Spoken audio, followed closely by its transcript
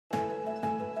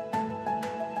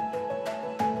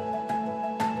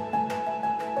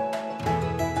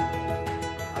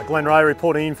Glenn Ray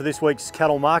reporting in for this week's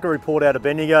cattle market report out of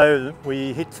Bendigo.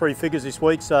 We hit 3 figures this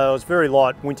week, so it was very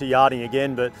light winter yarding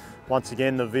again, but once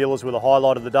again the vealers were the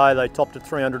highlight of the day. They topped at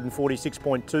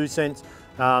 346.2 cents.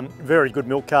 Very good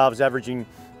milk calves, averaging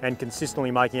and consistently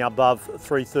making above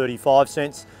 335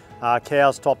 cents.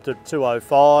 Cows topped at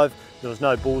 205. There was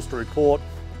no bulls to report.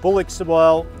 Bullocks,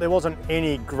 well, there wasn't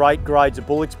any great grades of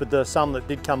bullocks, but the some that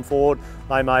did come forward,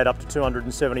 they made up to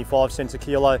 275 cents a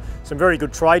kilo. Some very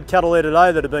good trade cattle there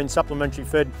today that have been supplementary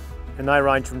fed, and they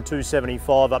range from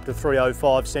 275 up to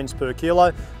 305 cents per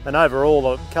kilo. And overall,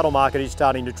 the cattle market is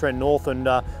starting to trend north, and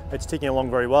it's ticking along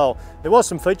very well. There was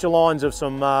some feature lines of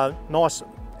some nice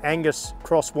Angus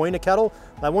cross weaner cattle.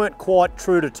 They weren't quite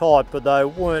true to type, but they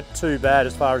weren't too bad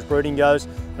as far as breeding goes,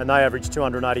 and they averaged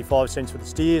 285 cents for the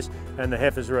steers, and the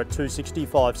heifers are at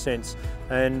 265 cents.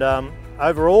 And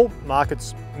overall,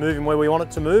 market's moving where we want it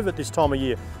to move at this time of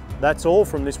year. That's all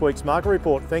from this week's market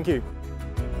report. Thank you.